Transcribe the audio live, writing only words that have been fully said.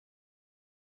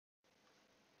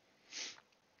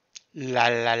La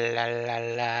la la la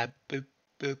la boop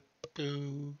boop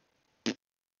boo.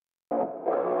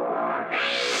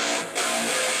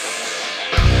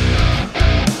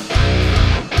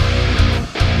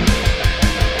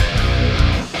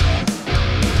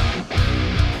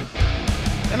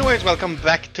 Anyways, welcome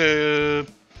back to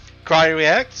Cry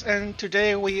Reacts, and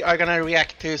today we are gonna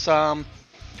react to some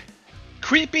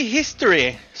creepy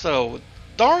history. So,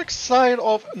 Dark Side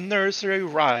of Nursery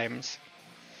Rhymes.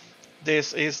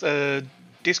 This is a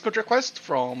Discord request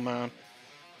from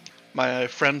my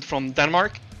friend from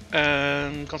Denmark,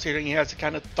 and considering he has a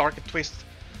kind of dark twist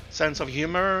sense of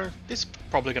humor, this is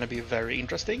probably gonna be very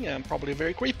interesting and probably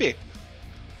very creepy.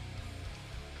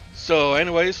 So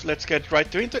anyways, let's get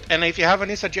right into it. And if you have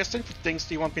any suggestions for things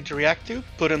you want me to react to,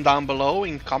 put them down below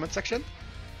in the comment section.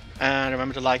 And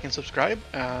remember to like and subscribe,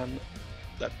 and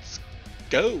let's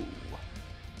go!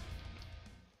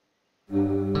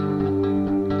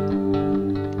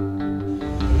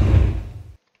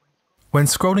 When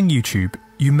scrolling YouTube,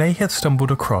 you may have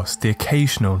stumbled across the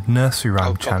occasional nursery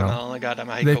rhyme channel. Oh God,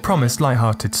 they promise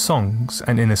light-hearted songs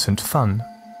and innocent fun,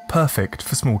 perfect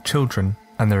for small children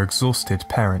and their exhausted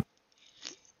parents.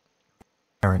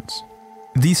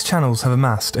 These channels have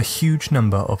amassed a huge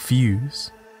number of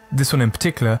views. This one in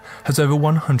particular has over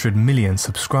 100 million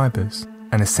subscribers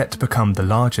and is set to become the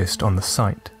largest on the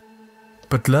site.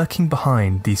 But lurking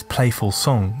behind these playful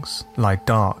songs lie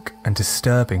dark and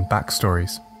disturbing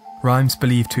backstories. Rhymes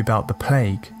believed to be about the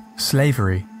plague,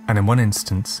 slavery, and in one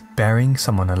instance, burying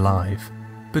someone alive.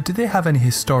 But do they have any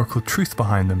historical truth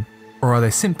behind them, or are they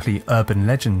simply urban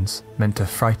legends meant to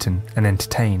frighten and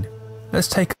entertain? Let's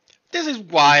take This is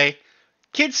why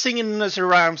kids singing nursery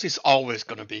rhymes is always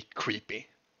gonna be creepy.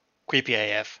 Creepy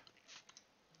AF.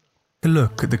 a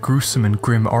look at the gruesome and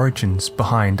grim origins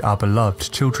behind our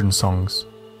beloved children's songs,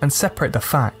 and separate the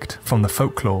fact from the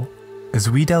folklore as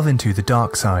we delve into the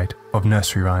dark side of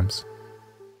nursery rhymes.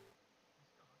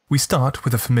 We start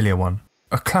with a familiar one,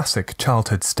 a classic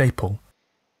childhood staple.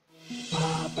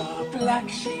 Baba, black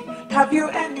sheep, have you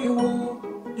any wool?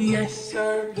 Yes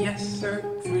sir,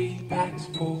 3 bags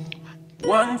full.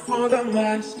 One for the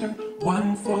master,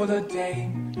 one for the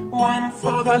dame, one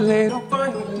for the little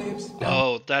boy who lives down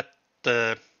Oh, that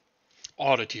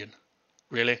autotune.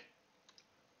 Really?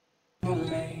 the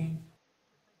lane.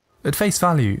 At face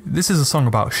value, this is a song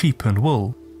about sheep and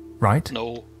wool, right?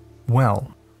 No.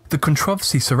 Well, the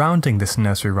controversy surrounding this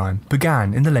nursery rhyme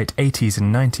began in the late 80s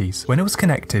and 90s when it was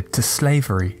connected to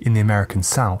slavery in the American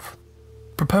South.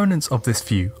 Proponents of this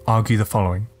view argue the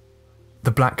following.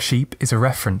 The black sheep is a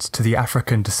reference to the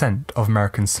African descent of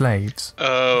American slaves.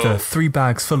 Oh. The 3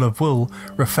 bags full of wool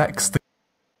reflects the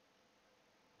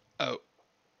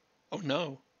Oh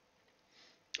no.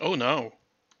 Oh no.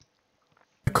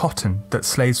 cotton that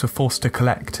slaves were forced to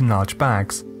collect in large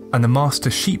bags, and the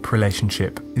master-sheep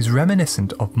relationship is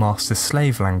reminiscent of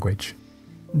master-slave language.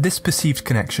 This perceived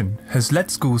connection has led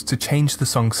schools to change the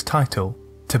song's title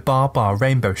to Bar Bar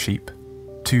Rainbow Sheep,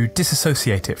 to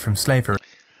disassociate it from slavery.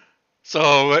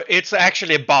 So it's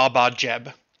actually Baba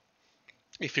Jeb,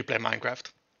 if you play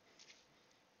Minecraft.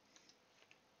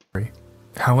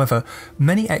 However,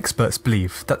 many experts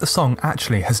believe that the song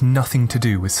actually has nothing to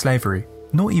do with slavery,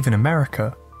 nor even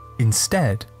America.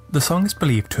 Instead, the song is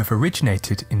believed to have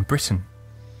originated in Britain.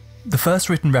 The first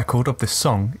written record of this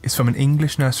song is from an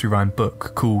English nursery rhyme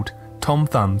book called Tom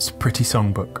Thumb's Pretty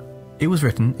Songbook. It was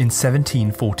written in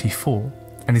 1744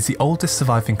 and is the oldest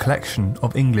surviving collection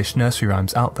of English nursery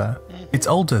rhymes out there. It's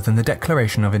older than the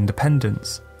Declaration of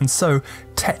Independence, and so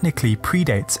technically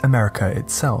predates America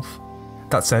itself.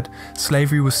 That said,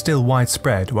 slavery was still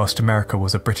widespread whilst America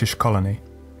was a British colony.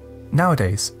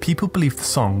 Nowadays, people believe the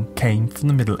song came from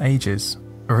the Middle Ages,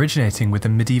 originating with a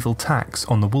medieval tax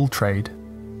on the wool trade.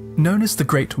 Known as the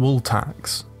Great Wool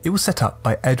Tax, it was set up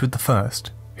by Edward I,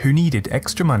 who needed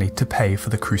extra money to pay for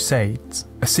the Crusades,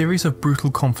 a series of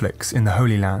brutal conflicts in the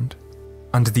Holy Land.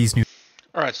 Under these new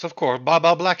Alright, so of course,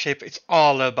 Baba Black Sheep, it's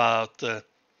all about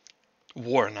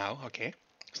war now, okay?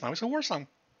 So now it's a war song.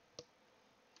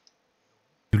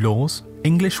 laws,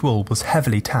 English wool was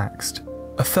heavily taxed.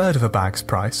 A third of a bag's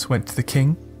price went to the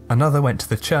king, another went to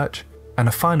the church, and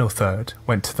a final third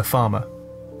went to the farmer.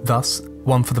 Thus,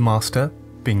 one for the master,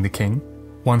 being the king,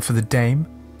 one for the dame,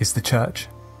 is the church,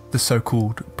 the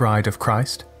so-called bride of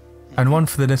Christ, and one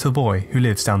for the little boy who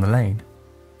lives down the lane,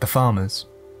 the farmers.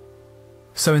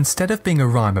 So instead of being a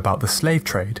rhyme about the slave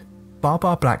trade, Bar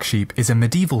Bar Black Sheep is a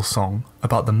medieval song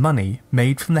about the money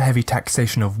made from the heavy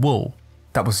taxation of wool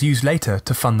that was used later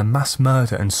to fund the mass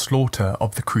murder and slaughter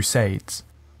of the Crusades.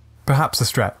 Perhaps a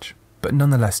stretch, but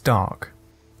nonetheless dark.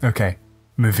 Okay,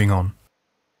 moving on.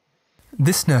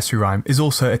 This nursery rhyme is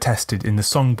also attested in the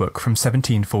songbook from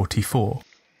 1744.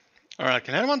 Alright,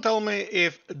 can anyone tell me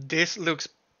if this looks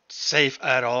safe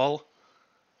at all?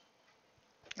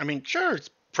 I mean, sure, it's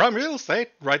prime real estate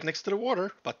right next to the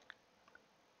water, but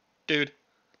dude.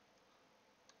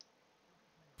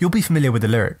 You'll be familiar with the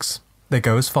lyrics. They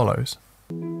go as follows.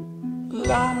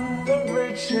 London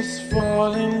Bridge is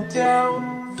falling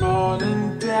down,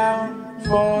 falling down,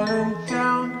 falling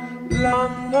down.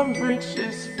 London Bridge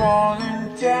is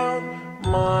falling down,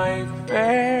 my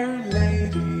fair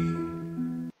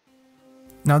lady.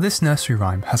 Now this nursery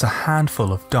rhyme has a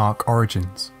handful of dark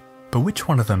origins, but which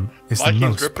one of them is the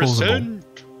most plausible?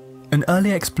 An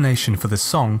early explanation for the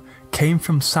song came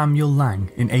from Samuel Lang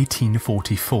in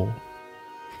 1844.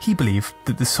 He believed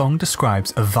that the song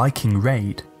describes a Viking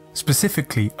raid,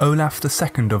 specifically Olaf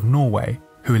II of Norway,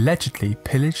 who allegedly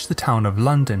pillaged the town of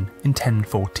London in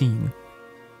 1014.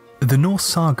 The Norse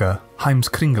saga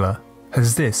Heimskringla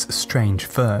has this strange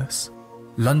verse.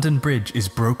 London Bridge is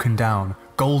broken down,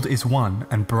 gold is won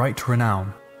and bright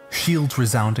renown. Shields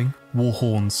resounding, war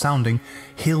horns sounding,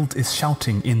 Hild is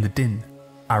shouting in the din.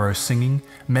 Arrows singing,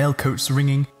 mail coats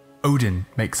ringing, Odin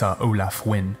makes our Olaf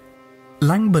win.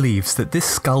 Lang believes that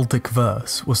this skaldic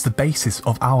verse was the basis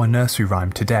of our nursery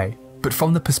rhyme today, but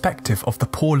from the perspective of the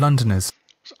poor Londoners.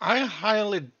 I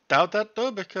highly doubt that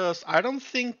though, because I don't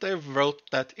think they wrote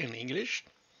that in English.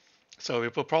 So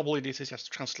it will probably, this is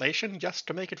just translation just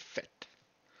to make it fit.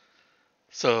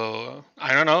 So,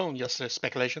 I don't know, just a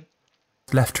speculation.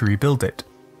 Left to rebuild it.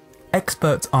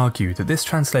 Experts argue that this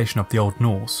translation of the Old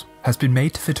Norse has been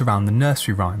made to fit around the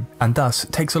nursery rhyme and thus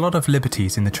takes a lot of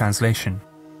liberties in the translation.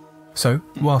 So,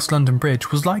 whilst London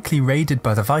Bridge was likely raided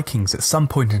by the Vikings at some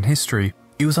point in history,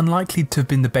 it was unlikely to have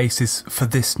been the basis for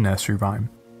this nursery rhyme.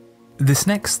 This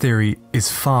next theory is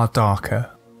far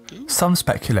darker. Some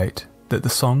speculate that the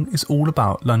song is all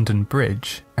about London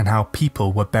Bridge and how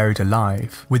people were buried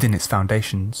alive within its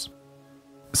foundations.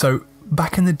 So,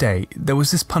 back in the day, there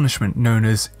was this punishment known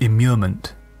as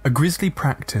immurement, a grisly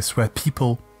practice where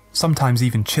people, sometimes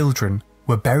even children,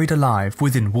 were buried alive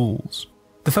within walls.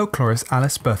 The folklorist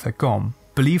Alice Bertha Gomm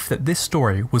believed that this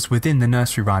story was within the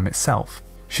nursery rhyme itself.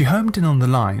 She homed in on the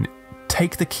line,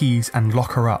 "Take the keys and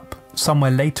lock her up," somewhere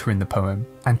later in the poem,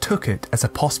 and took it as a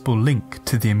possible link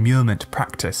to the immurement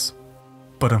practice.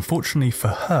 But unfortunately for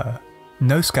her,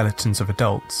 no skeletons of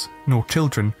adults, nor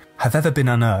children, have ever been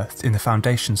unearthed in the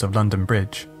foundations of London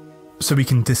Bridge, so we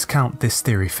can discount this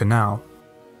theory for now.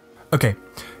 Okay,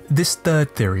 this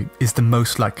third theory is the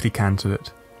most likely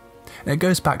candidate. It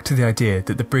goes back to the idea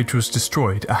that the bridge was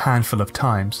destroyed a handful of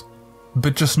times,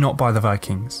 but just not by the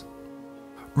Vikings.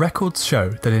 Records show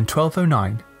that in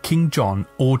 1209, King John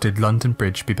ordered London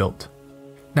Bridge be built.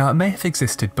 Now it may have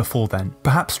existed before then,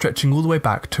 perhaps stretching all the way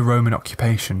back to Roman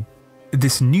occupation.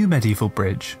 This new medieval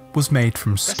bridge was made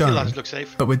from stone,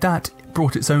 but with that it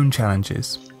brought its own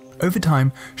challenges. Over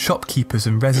time, shopkeepers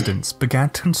and residents began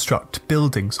to construct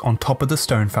buildings on top of the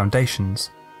stone foundations,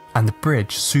 and the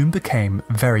bridge soon became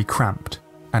very cramped,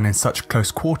 and in such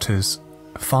close quarters,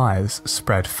 fires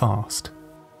spread fast.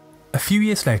 A few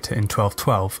years later in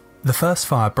 1212, the first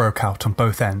fire broke out on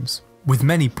both ends, with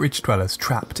many bridge dwellers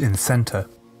trapped in the centre.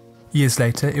 Years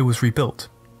later it was rebuilt,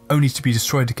 only to be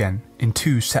destroyed again in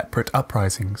two separate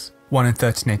uprisings, one in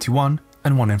 1381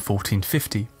 and one in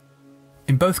 1450.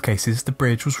 In both cases the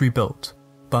bridge was rebuilt,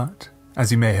 but,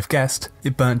 as you may have guessed,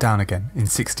 it burnt down again in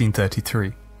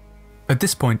 1633. At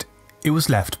this point, it was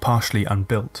left partially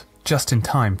unbuilt, just in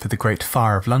time for the Great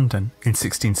Fire of London in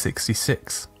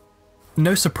 1666.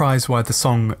 No surprise why the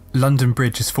song "London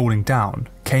Bridge is Falling Down"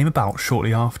 came about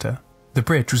shortly after. The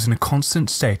bridge was in a constant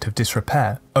state of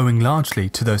disrepair, owing largely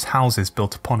to those houses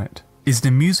built upon it. Is an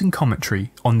amusing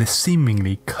commentary on this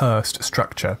seemingly cursed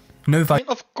structure.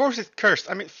 Of course it's cursed.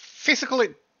 I mean,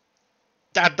 physically,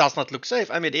 that does not look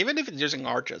safe. I mean, even if it's using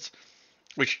arches,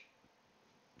 which,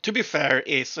 to be fair,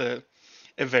 is a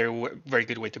very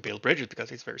good way to build bridges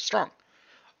because it's very strong.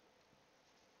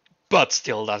 But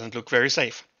still doesn't look very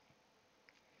safe.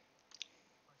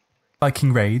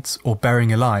 Viking raids or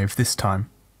burying alive this time.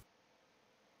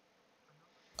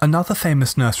 Another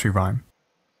famous nursery rhyme,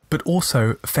 but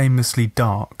also famously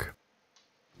dark.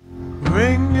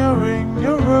 Ring your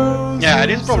roses. Yeah, it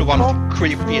is probably one of the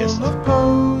creepiest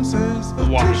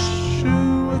ones.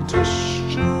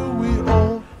 We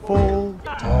all fall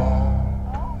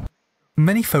down.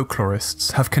 Many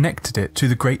folklorists have connected it to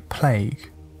the Great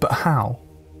Plague, but how?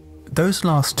 Those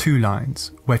last two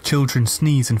lines, where children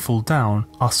sneeze and fall down,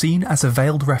 are seen as a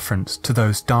veiled reference to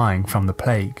those dying from the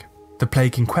plague. The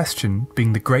plague in question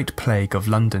being the Great Plague of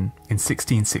London in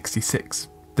 1666,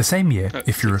 the same year,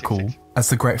 if you recall, as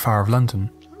the Great Fire of London.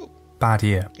 bad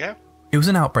year. Yeah. It was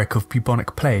an outbreak of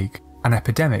bubonic plague, an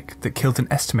epidemic that killed an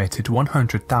estimated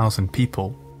 100,000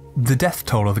 people. The death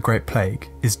toll of the Great Plague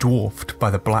is dwarfed by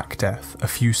the Black Death a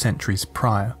few centuries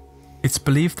prior. It's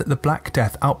believed that the Black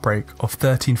Death outbreak of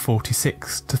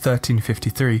 1346 to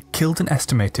 1353 killed an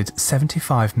estimated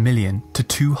 75 million to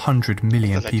 200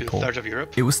 million people. Two-thirds of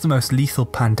Europe. It was the most lethal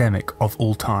pandemic of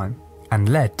all time, and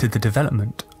led to the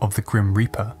development of the Grim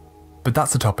Reaper. But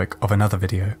that's the topic of another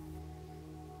video.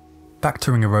 Back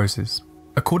to Ring of Roses.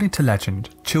 According to legend,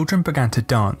 children began to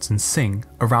dance and sing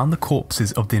around the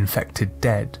corpses of the infected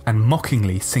dead, and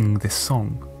mockingly sing this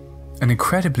song. An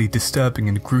incredibly disturbing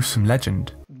and gruesome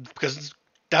legend. Because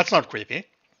that's not creepy.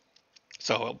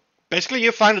 So basically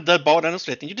you find a dead body on the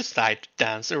street and you decide to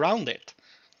dance around it.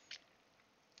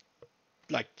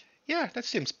 Like, yeah, that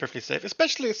seems perfectly safe,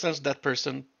 especially since that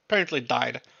person apparently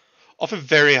died of a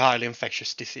very highly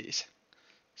infectious disease.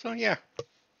 So yeah.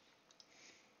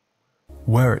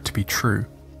 Were it to be true,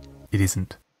 it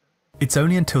isn't. It's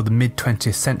only until the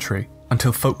mid-20th century,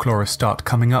 until folklorists start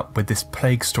coming up with this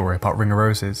plague story about Ring of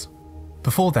Roses.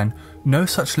 Before then, no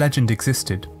such legend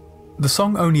existed. The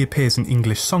song only appears in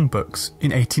English songbooks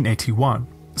in 1881,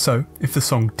 so if the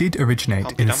song did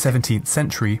originate in the 17th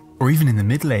century, or even in the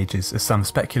Middle Ages as some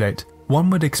speculate, one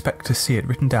would expect to see it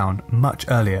written down much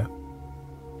earlier.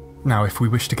 Now, if we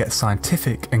wish to get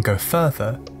scientific and go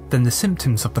further, then the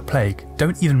symptoms of the plague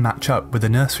don't even match up with the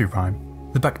nursery rhyme.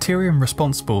 The bacterium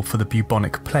responsible for the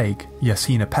bubonic plague,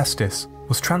 Yersinia pestis,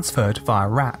 was transferred via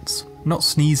rats, not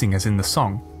sneezing as in the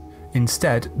song.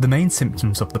 Instead, the main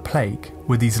symptoms of the plague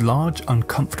were these large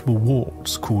uncomfortable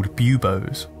warts called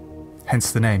buboes,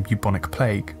 hence the name bubonic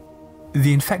plague.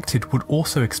 The infected would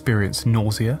also experience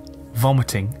nausea,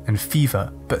 vomiting and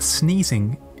fever, but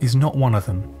sneezing is not one of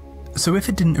them. So if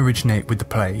it didn't originate with the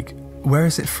plague, where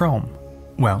is it from?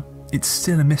 Well, it's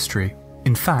still a mystery.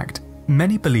 In fact,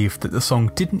 many believe that the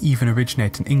song didn't even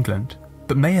originate in England,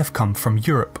 but may have come from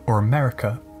Europe or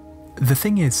America. The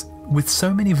thing is, with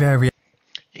so many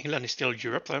England is still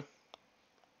Europe though.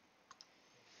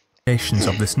 variations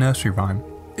of this nursery rhyme,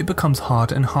 it becomes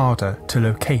harder and harder to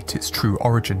locate its true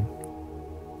origin.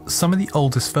 Some of the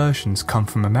oldest versions come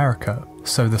from America,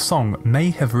 so the song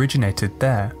may have originated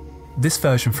there. This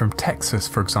version from Texas,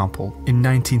 for example, in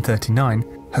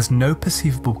 1939, has no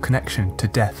perceivable connection to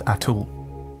death at all.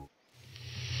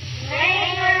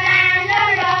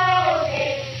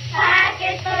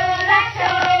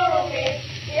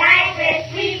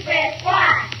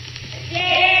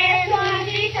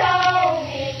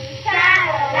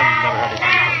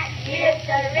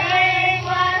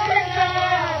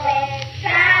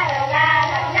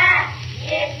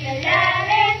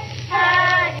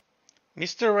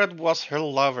 Mr. Red was her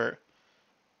lover.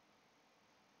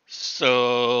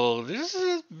 So this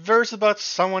is a verse about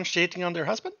someone cheating on their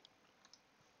husband?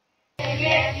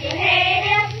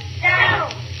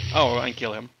 Oh, and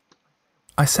kill him.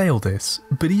 I say all this,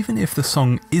 but even if the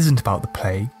song isn't about the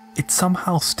plague, it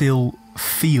somehow still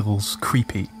feels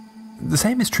creepy. The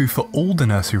same is true for all the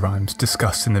nursery rhymes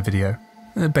discussed in the video.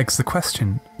 It begs the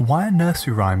question, why are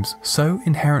nursery rhymes so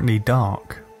inherently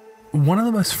dark? One of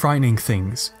the most frightening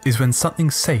things is when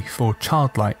something safe or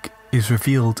childlike is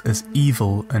revealed as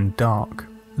evil and dark.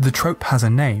 The trope has a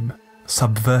name,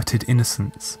 subverted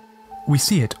innocence. We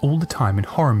see it all the time in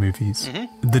horror movies.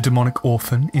 The demonic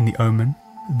orphan in The Omen,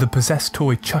 the possessed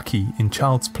toy Chucky in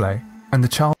Child's Play, and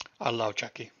the I love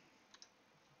Chucky.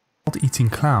 child-eating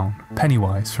clown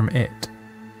Pennywise from It.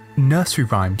 Nursery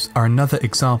rhymes are another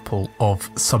example of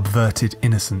subverted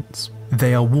innocence.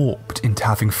 They are warped into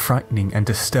having frightening and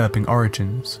disturbing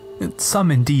origins. Some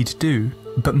indeed do,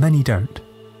 but many don't.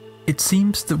 It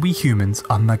seems that we humans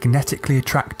are magnetically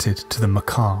attracted to the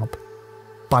macabre.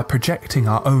 By projecting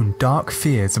our own dark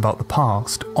fears about the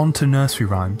past onto nursery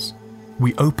rhymes,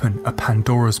 we open a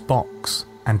Pandora's box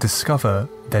and discover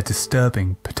their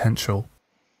disturbing potential.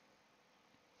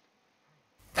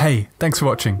 Hey, thanks for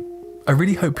watching. I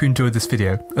really hope you enjoyed this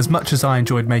video as much as I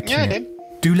enjoyed making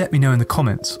it. Do let me know in the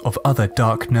comments of other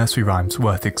dark nursery rhymes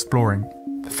worth exploring.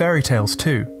 Fairy tales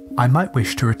too. I might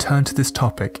wish to return to this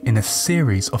topic in a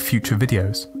series of future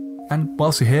videos. And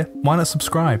whilst you're here, why not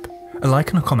subscribe? A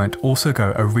like and a comment also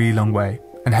go a really long way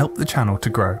and help the channel to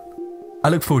grow. I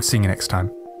look forward to seeing you next time.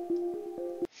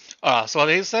 So what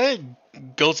do you say?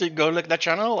 Go look at that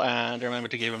channel and remember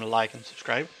to give him a like and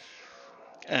subscribe.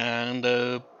 And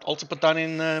also put down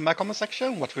in my comment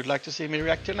section what you'd like to see me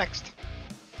react to next.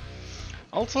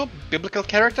 Also, biblical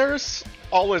characters,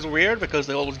 always weird because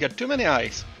they always get too many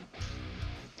eyes.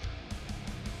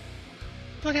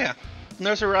 But yeah,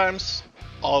 nursery rhymes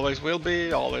always will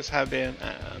be, always have been,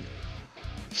 and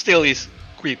still is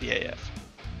creepy AF.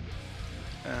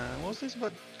 What's this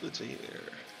about? Let's see here.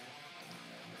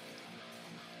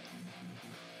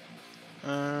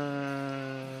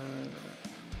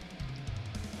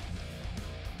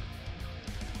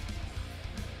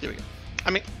 There we go.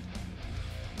 I mean,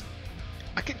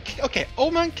 I could. Okay,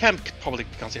 Old Man Camp could probably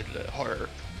be considered a horror,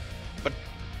 but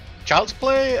Child's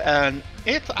Play and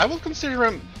it, I will consider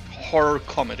them horror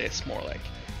comedies more like.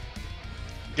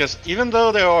 Because even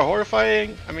though they are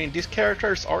horrifying, I mean, these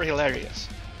characters are hilarious.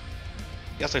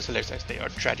 Just as hilarious as they are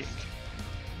tragic.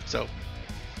 So,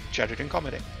 tragic and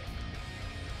comedy.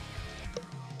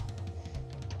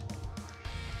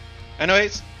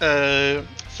 Anyways,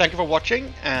 thank you for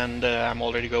watching, and I'm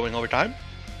already going over time.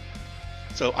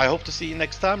 So I hope to see you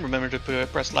next time. Remember to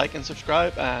press like and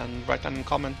subscribe, and write down in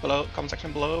comment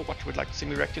section below what you would like to see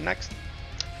me react to next.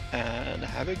 And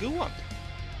have a good one.